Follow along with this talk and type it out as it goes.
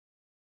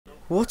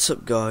What's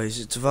up guys,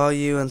 it's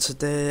Value, and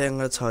today I'm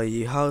going to tell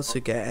you how to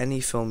get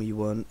any film you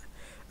want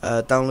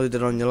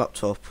downloaded on your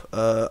laptop.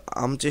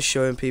 I'm just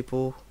showing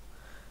people,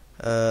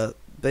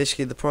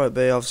 basically the Pirate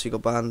Bay obviously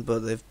got banned, but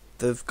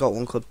they've got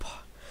one called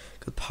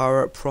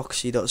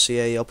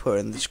pirateproxy.ca. I'll put it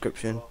in the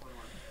description,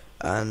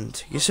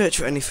 and you search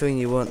for anything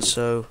you want.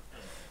 So,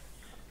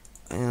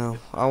 you know,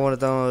 I want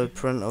to download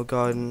parental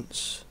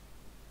guidance.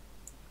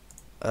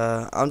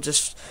 I'm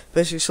just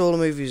basically Solar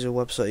Movies is a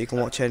website you can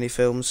watch any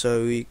film.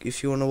 So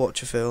if you want to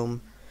watch a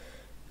film,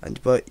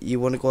 but you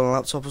want to go on a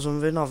laptop or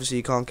something, obviously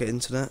you can't get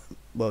internet.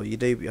 Well, you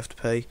do, but you have to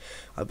pay.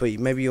 But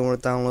maybe you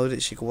want to download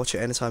it so you can watch it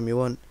anytime you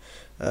want.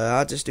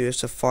 I just do this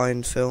to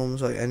find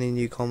films, like any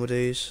new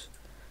comedies.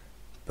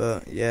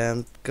 But yeah,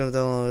 I'm gonna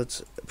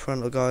download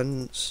parental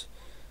guidance,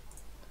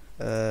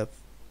 put it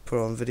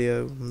on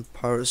video and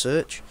pirate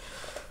search.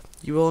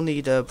 You will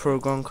need a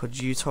program called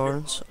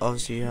uTorrents.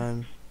 Obviously,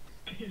 I'm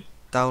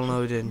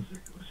downloading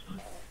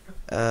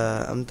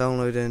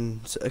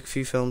a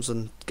few films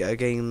and get a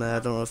game there. I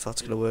don't know if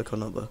that's gonna work or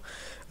not, but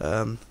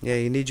yeah,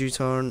 you need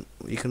uTorrent.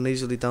 You can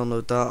easily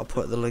download that. I'll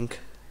put the link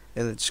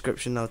in the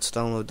description now to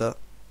download that.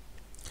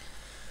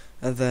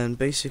 And then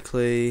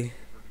basically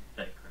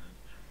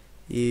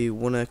you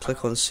want to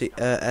click on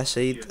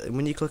SE.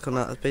 When you click on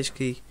that, it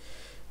basically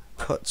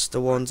puts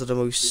the ones that are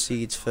most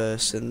seeds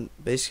first, and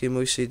basically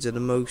most seeds are the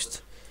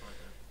most.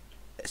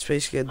 It's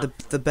basically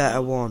the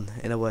better one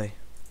in a way.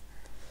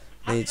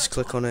 And you just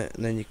click on it,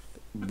 and then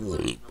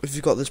if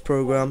you've got this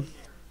program,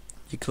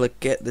 you click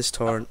get this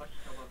torrent,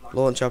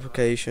 launch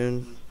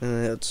application,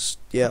 and it'll just,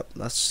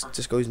 that's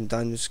just goes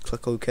down. You just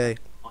click OK.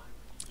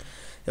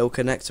 It'll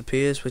connect to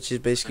peers, which is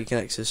basically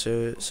connect to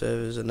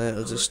servers, and then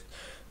it'll just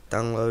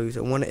download.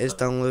 And when it is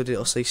downloaded,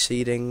 it'll say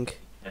seeding,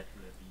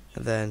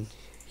 and then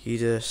you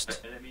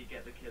just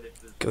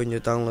go in your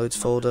downloads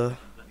folder.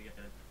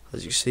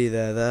 As you see,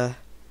 they're there.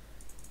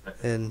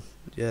 And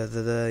yeah,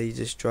 they're there. You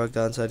just drag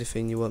down to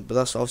anything you want, but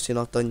that's obviously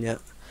not done yet.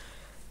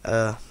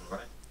 I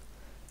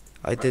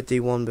did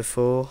do one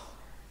before,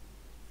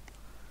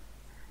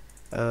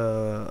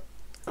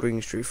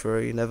 Green Street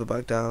 3, Never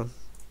Back Down,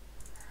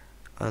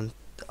 and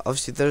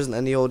obviously there isn't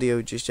any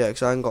audio just yet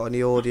because I haven't got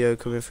any audio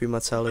coming through my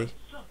telly,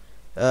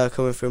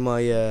 coming through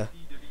my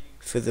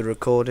through the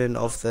recording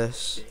of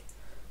this.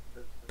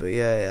 But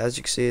yeah, as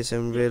you can see, it's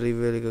in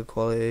really good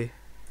quality,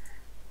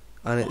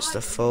 and it's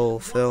the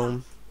full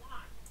film.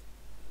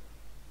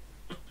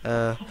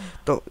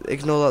 Don't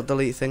ignore that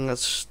delete thing.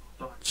 That's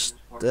just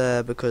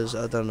there because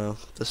I don't know,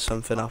 there's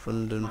something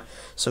happened and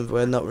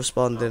we're not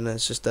responding.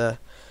 It's just there.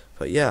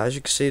 But yeah, as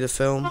you can see, the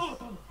film,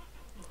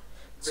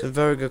 it's in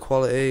very good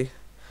quality.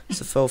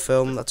 It's a full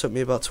film. That took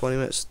me about 20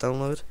 minutes to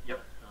download.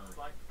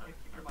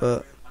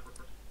 But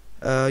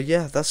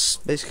yeah, that's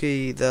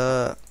basically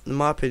in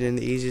my opinion,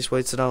 the easiest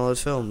way to download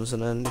films.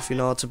 And then if you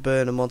know how to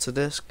burn them onto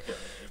disc,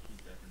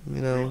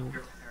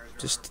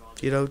 just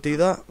do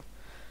that.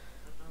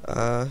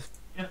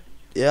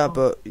 Yeah,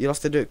 but you'll have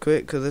to do it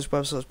quick because this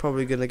website's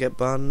probably going to get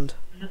banned.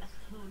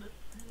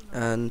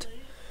 And,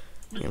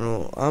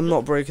 I'm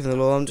not breaking the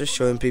law, I'm just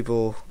showing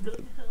people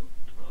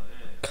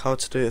how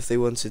to do it if they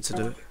wanted to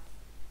do it.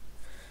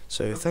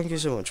 So, thank you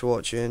so much for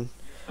watching.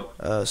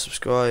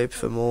 Subscribe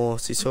for more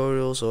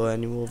tutorials or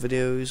any more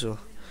videos, or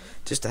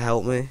just to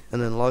help me.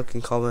 And then like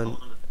and comment.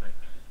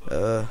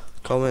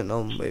 Comment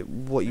on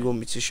what you want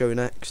me to show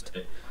next.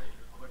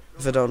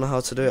 If I don't know how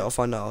to do it, I'll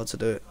find out how to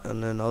do it,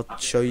 and then I'll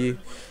show you.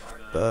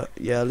 But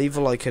yeah, leave a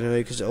like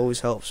anyway because it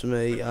always helps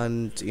me,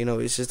 and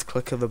it's just a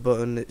click of a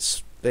button.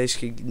 It's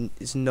basically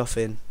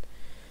nothing,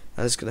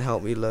 and it's gonna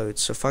help me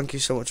loads. So thank you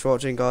so much for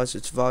watching, guys.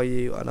 It's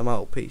Value, and I'm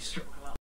out. Peace.